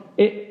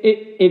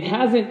 It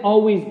hasn't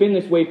always been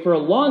this way. For a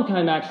long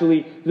time,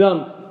 actually,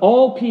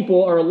 all people,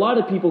 or a lot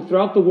of people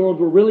throughout the world,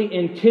 were really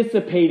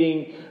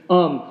anticipating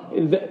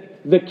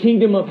the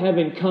kingdom of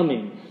heaven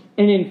coming.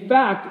 And in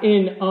fact,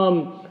 in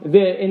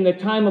the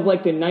time of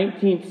like the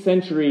 19th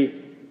century,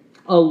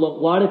 a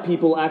lot of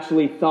people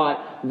actually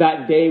thought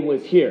that day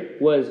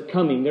was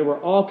coming. There were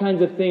all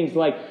kinds of things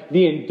like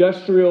the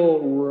Industrial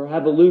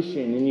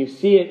Revolution, and you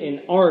see it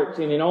in art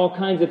and in all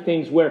kinds of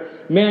things where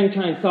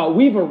mankind thought,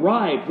 we've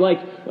arrived, like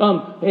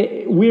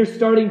we're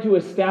starting to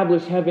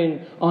establish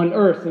heaven on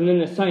earth. And then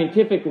the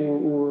scientific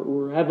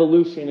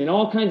revolution and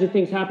all kinds of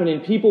things happened,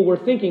 and people were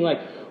thinking like,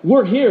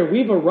 we're here,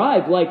 we've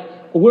arrived,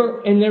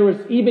 and there was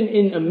even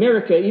in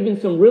America, even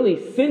some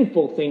really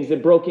sinful things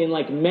that broke in,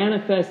 like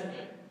manifest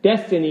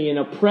destiny and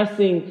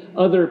oppressing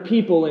other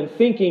people and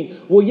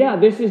thinking, well, yeah,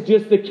 this is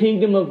just the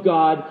kingdom of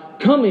God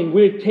coming.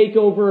 We're to take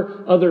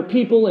over other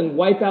people and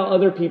wipe out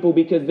other people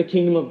because the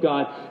kingdom of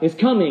God is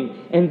coming.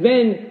 And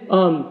then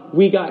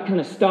we got kind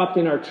of stopped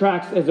in our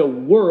tracks as a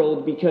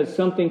world because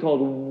something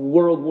called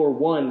World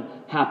War I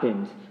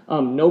happened.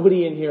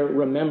 Nobody in here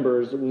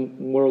remembers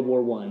World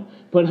War I.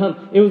 But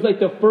it was like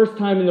the first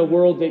time in the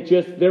world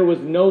that there was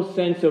no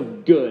sense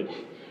of good.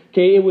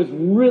 Okay, it was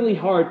really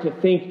hard to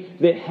think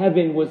that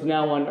heaven was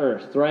now on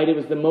earth, right? It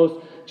was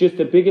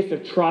the biggest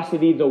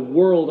atrocity the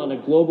world on a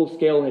global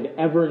scale had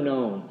ever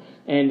known.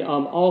 And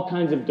all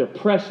kinds of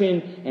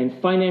depression and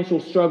financial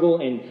struggle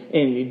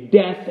and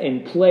death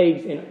and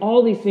plagues and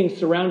all these things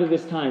surrounded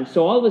this time.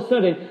 So all of a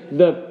sudden,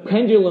 the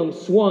pendulum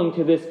swung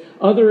to this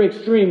other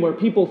extreme where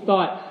people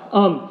thought,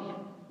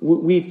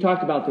 we've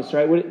talked about this,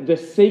 right? The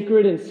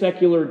sacred and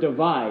secular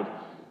divide.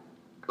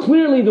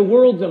 Clearly, the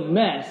world's a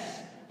mess.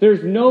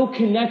 There's no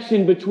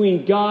connection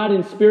between God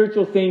and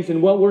spiritual things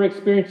and what we're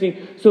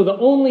experiencing. So the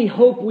only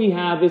hope we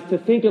have is to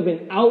think of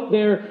an out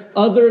there,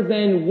 other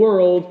than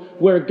world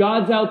where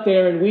God's out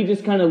there and we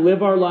just kind of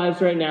live our lives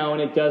right now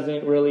and it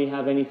doesn't really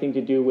have anything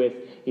to do with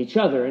each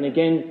other. And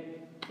again,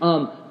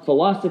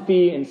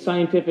 philosophy and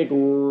scientific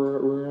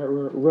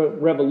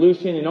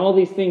revolution and all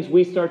these things,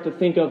 we start to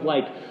think of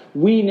like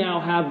we now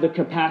have the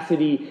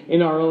capacity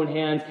in our own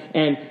hands,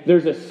 and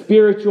there's a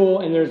spiritual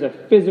and there's a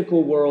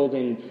physical world,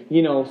 and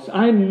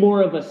I'm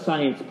more of a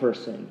science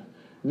person.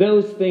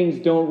 Those things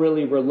don't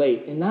really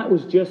relate, and that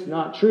was just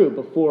not true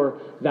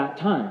before that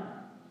time.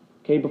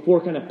 Okay,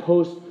 before kind of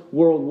post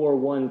World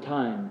War I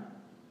time.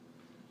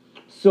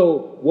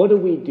 So what do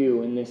we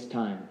do in this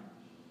time?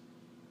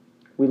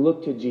 We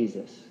look to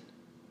Jesus.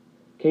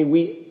 Okay,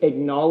 we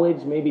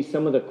acknowledge maybe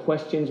some of the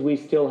questions we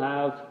still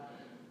have.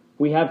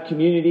 We have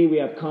community, we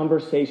have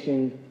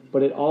conversation,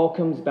 but it all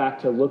comes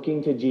back to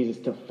looking to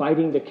Jesus, to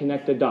fighting to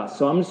connect the dots.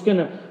 So I'm just going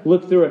to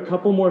look through a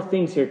couple more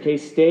things here, okay?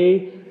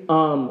 Stay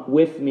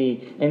with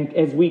me. And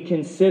as we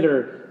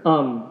consider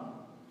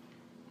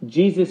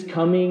Jesus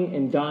coming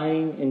and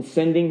dying and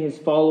sending his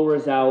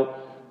followers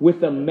out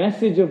with a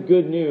message of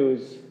good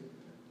news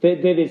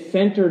that is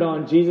centered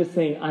on Jesus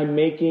saying, I'm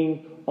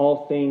making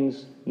all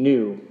things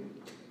new.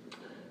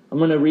 I'm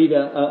going to read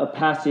a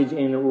passage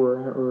in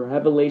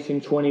Revelation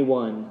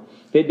 21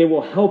 that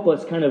will help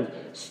us kind of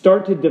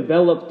start to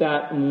develop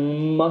that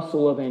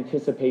muscle of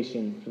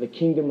anticipation for the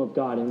kingdom of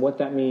God and what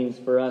that means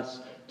for us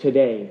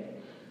today.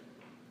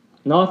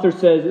 The author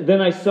says,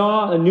 Then I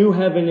saw a new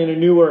heaven and a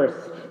new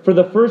earth, for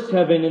the first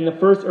heaven and the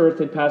first earth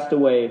had passed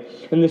away,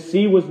 and the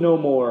sea was no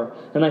more.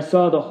 And I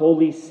saw the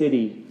holy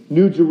city,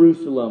 New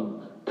Jerusalem,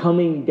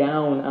 coming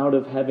down out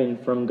of heaven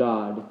from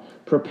God,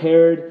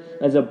 prepared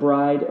as a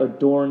bride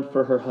adorned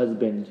for her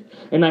husband.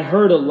 And I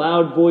heard a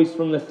loud voice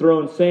from the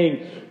throne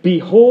saying,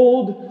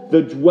 Behold,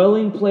 the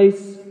dwelling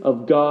place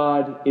of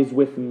God is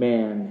with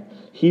man.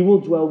 He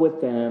will dwell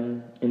with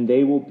them, and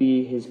they will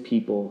be his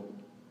people.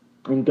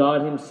 And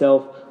God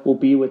himself will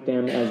be with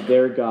them as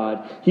their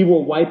God. He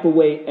will wipe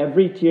away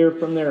every tear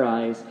from their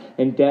eyes,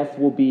 and death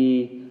will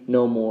be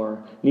no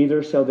more.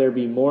 Neither shall there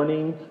be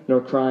mourning, nor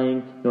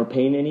crying, nor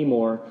pain any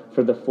more,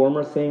 for the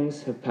former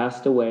things have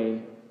passed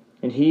away.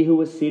 And he who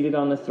was seated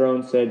on the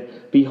throne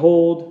said,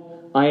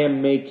 Behold, I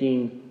am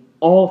making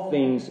all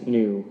things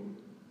new.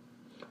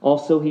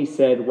 Also he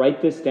said,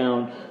 Write this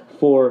down,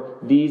 for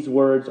these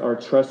words are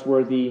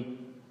trustworthy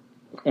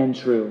and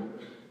true.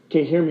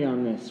 Okay, hear me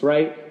on this,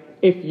 right?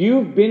 If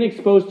you've been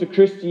exposed to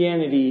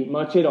Christianity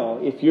much at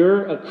all, if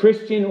you're a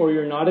Christian or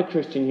you're not a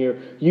Christian here,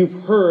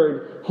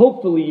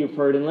 hopefully you've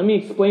heard, and let me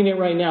explain it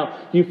right now.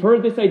 You've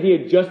heard this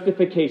idea of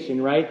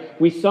justification, right?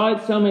 We saw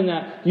it some in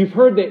that. You've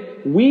heard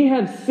that we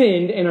have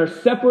sinned and are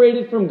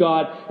separated from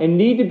God and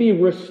need to be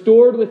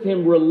restored with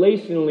him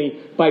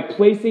relationally by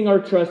placing our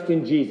trust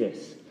in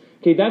Jesus.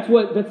 Okay,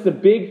 that's the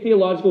big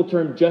theological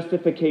term,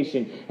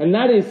 justification. And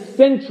that is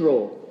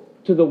central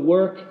to the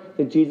work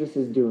that Jesus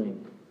is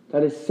doing.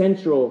 That is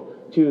central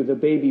to the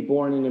baby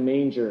born in a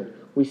manger.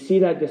 We see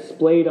that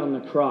displayed on the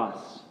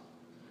cross.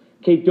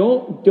 Okay,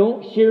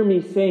 don't hear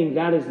me saying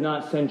that is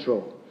not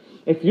central.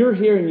 If you're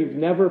here and you've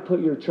never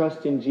put your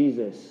trust in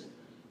Jesus,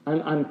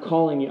 I'm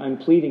calling you, I'm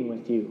pleading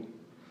with you.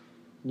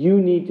 You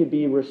need to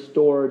be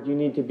restored. You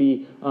need to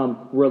be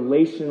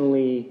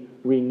relationally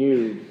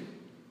renewed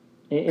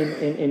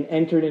and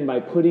entered in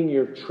by putting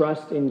your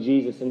trust in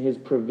Jesus and his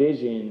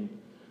provision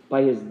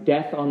by his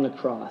death on the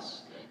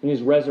cross and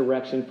his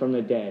resurrection from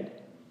the dead.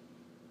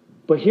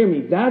 But hear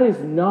me, that is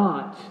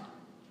not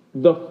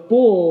the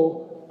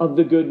full of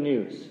the good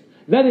news.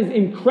 That is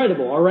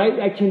incredible, all right?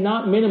 I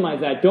cannot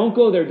minimize that. Don't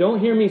go there. Don't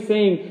hear me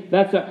saying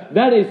that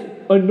is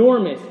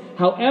enormous.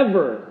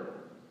 However,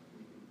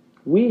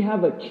 we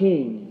have a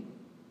king.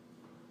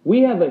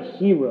 We have a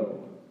hero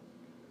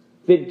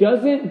that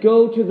doesn't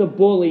go to the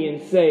bully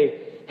and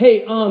say,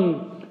 hey,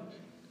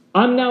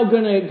 I'm now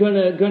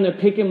gonna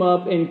pick him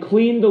up and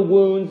clean the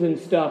wounds and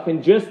stuff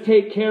and just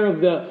take care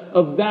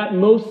of that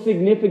most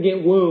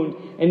significant wound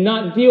and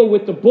not deal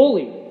with the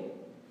bully.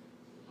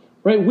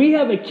 Right? We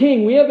have a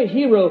king, we have a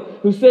hero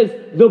who says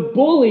the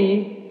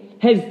bully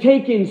has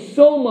taken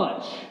so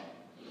much.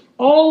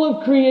 All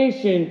of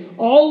creation,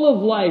 all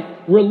of life,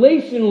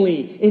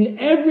 relationally, in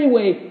every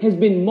way, has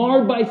been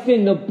marred by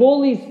sin. The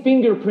bully's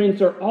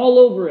fingerprints are all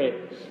over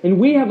it. And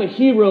we have a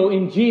hero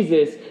in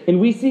Jesus, and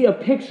we see a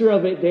picture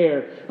of it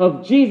there,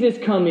 of Jesus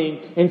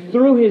coming, and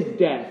through his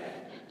death,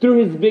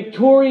 through his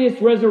victorious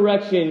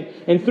resurrection,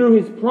 and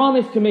through his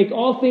promise to make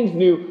all things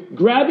new,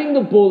 grabbing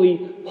the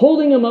bully,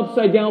 holding him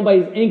upside down by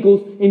his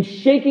ankles, and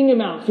shaking him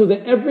out so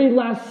that every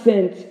last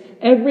cent,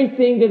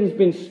 everything that has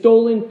been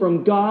stolen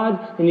from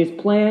God and his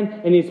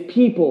plan and his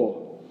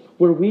people,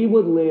 where we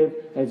would live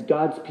as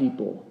God's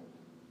people,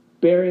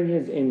 bearing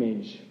his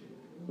image,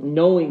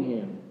 knowing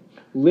him,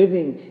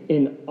 living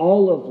in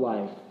all of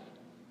life,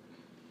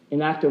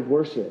 an act of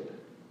worship.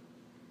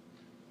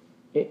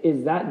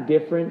 Is that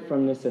different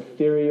from this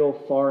ethereal,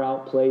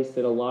 far-out place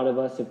that a lot of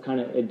us have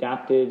kind of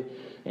adapted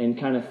and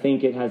kind of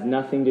think it has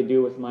nothing to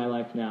do with my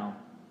life now?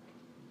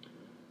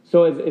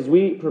 So as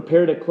we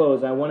prepare to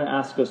close, I want to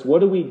ask us, what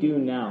do we do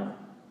now?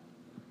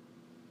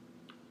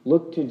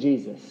 Look to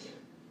Jesus.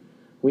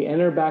 We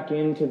enter back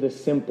into the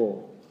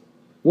simple.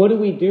 What do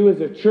we do as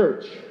a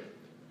church?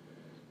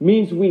 It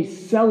means we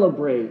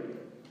celebrate.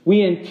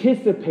 We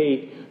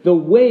anticipate the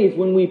ways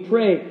when we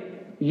pray,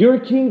 your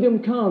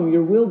kingdom come,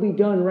 your will be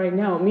done right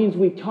now. It means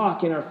we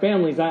talk in our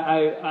families.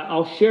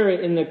 I'll share it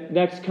in the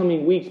next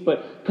coming weeks,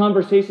 but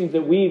conversations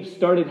that we've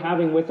started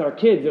having with our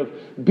kids of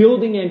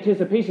building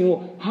anticipation.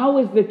 Well, how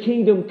is the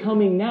kingdom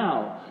coming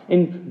now?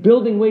 And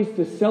building ways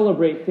to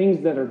celebrate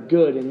things that are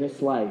good in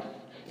this life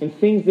and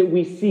things that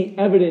we see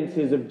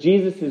evidences of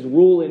Jesus'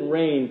 rule and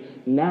reign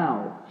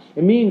now.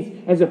 It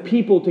means as a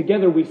people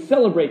together we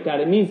celebrate that.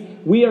 It means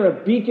we are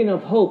a beacon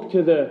of hope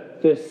to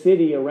the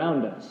city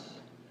around us.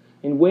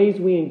 In ways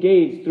we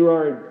engage through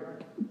our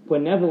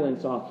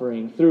benevolence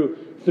offering, through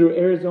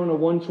Arizona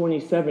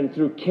 127,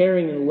 through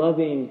caring and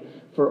loving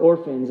for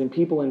orphans and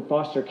people in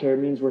foster care, it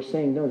means we're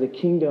saying, no, the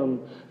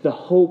kingdom, the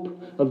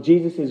hope of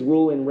Jesus'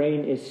 rule and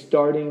reign is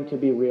starting to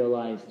be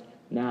realized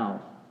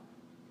now.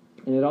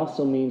 And it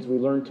also means we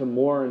learn to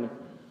mourn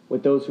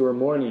with those who are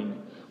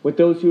mourning, with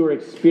those who are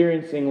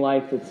experiencing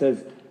life that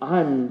says,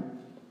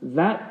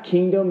 that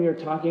kingdom you're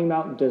talking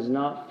about does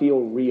not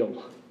feel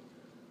real.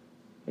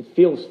 It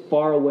feels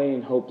far away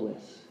and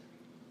hopeless.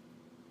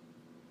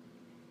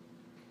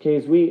 Okay,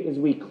 as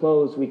we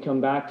close, we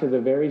come back to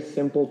the very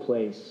simple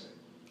place,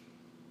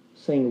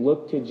 saying,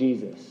 look to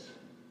Jesus.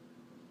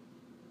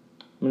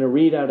 I'm going to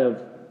read out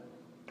of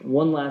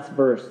one last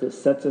verse that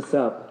sets us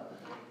up.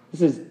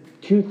 This is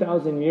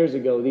 2,000 years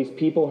ago. These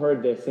people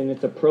heard this, and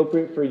it's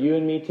appropriate for you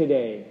and me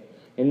today,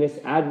 in this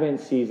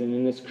Advent season,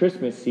 in this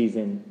Christmas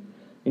season.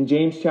 In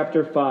James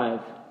chapter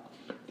 5,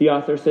 the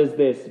author says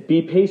this,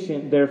 "Be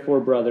patient, therefore,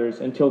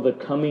 brothers, until the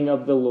coming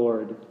of the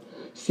Lord.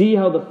 See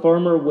how the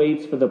farmer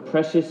waits for the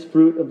precious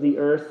fruit of the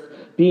earth,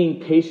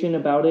 being patient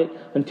about it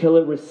until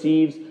it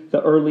receives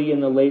the early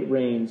and the late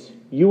rains.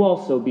 You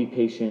also be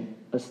patient.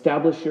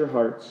 Establish your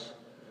hearts,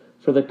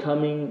 for the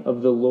coming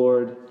of the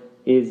Lord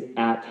is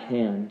at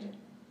hand."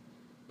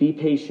 Be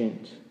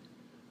patient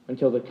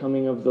until the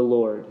coming of the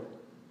Lord.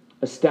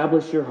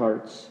 Establish your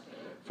hearts,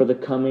 for the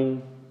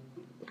coming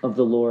of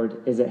the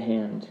Lord is at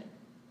hand.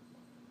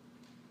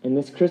 In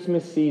this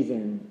Christmas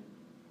season,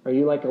 are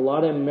you like a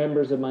lot of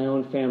members of my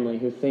own family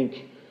who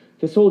think,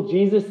 this whole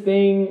Jesus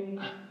thing,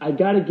 I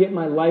got to get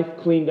my life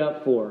cleaned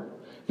up for?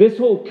 This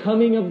whole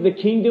coming of the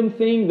kingdom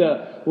thing,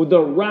 the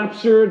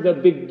rapture,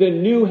 the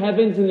new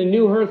heavens and the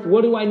new earth,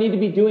 what do I need to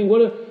be doing?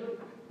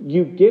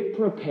 You get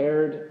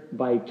prepared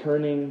by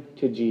turning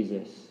to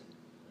Jesus,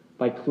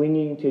 by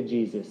clinging to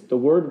Jesus. The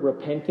word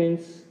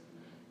repentance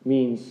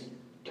means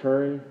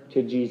turn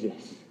to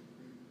Jesus.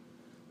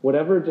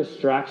 Whatever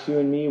distracts you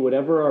and me,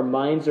 whatever our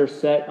minds are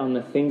set on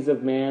the things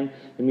of man,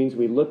 it means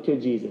we look to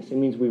Jesus. It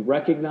means we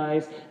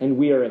recognize and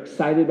we are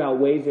excited about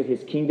ways that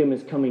his kingdom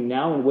is coming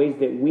now and ways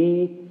that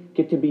we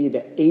get to be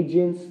the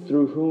agents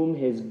through whom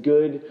his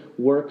good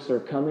works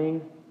are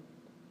coming.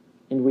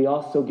 And we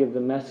also give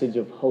the message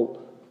of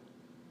hope.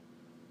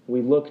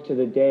 We look to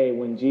the day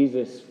when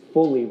Jesus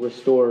fully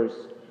restores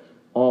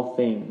all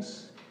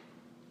things.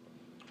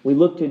 We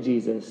look to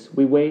Jesus.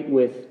 We wait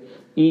with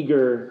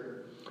eager,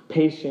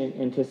 patient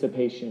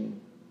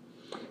anticipation.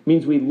 It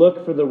means we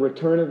look for the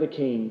return of the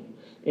King,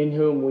 in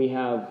whom we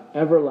have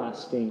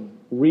everlasting,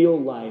 real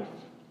life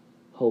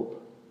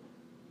hope.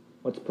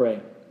 Let's pray.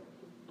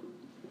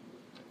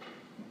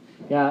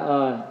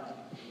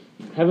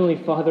 Heavenly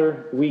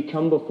Father, we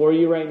come before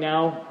you right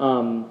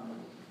now,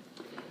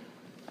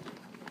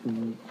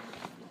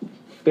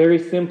 very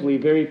simply,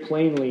 very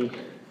plainly,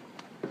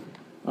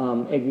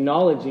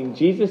 acknowledging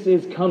Jesus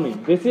is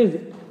coming. This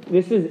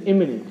is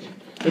imminent.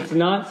 It's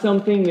not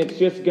something that's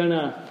just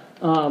gonna,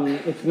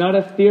 it's not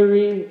a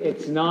theory,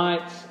 it's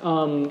not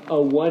a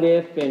what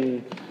if,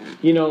 and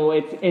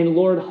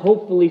Lord,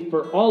 hopefully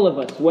for all of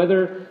us,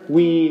 whether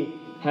we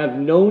have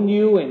known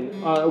you and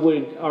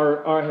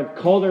have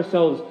called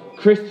ourselves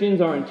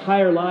Christians our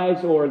entire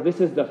lives, or this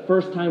is the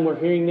first time we're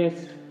hearing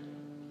this,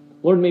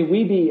 Lord, may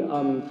we be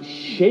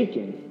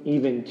shaken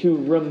even to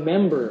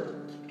remember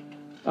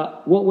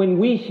When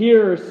we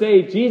hear or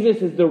say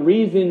Jesus is the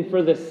reason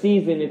for the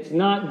season, it's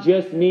not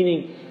just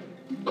meaning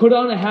put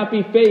on a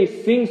happy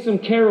face, sing some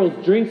carols,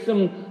 drink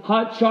some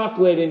hot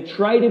chocolate, and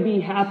try to be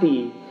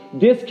happy,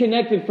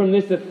 disconnected from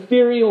this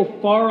ethereal,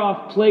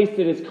 far-off place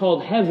that is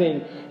called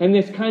heaven, and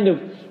this kind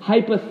of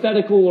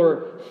hypothetical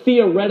or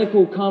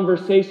theoretical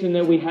conversation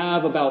that we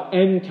have about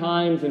end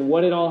times and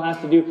what it all has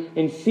to do,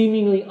 and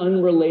seemingly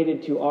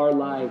unrelated to our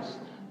lives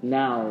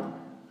now.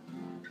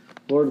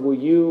 Lord, will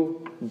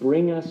you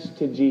bring us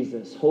to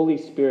Jesus? Holy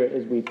Spirit,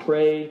 as we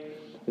pray,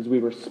 as we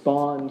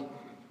respond,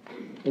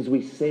 as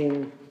we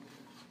sing,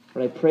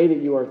 Lord, I pray that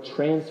you are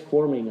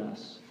transforming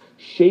us,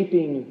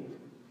 shaping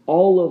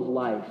all of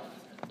life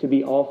to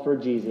be all for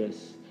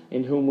Jesus,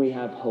 in whom we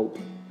have hope.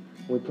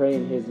 We pray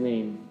in his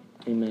name.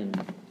 Amen.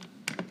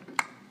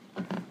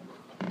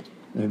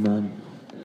 Amen.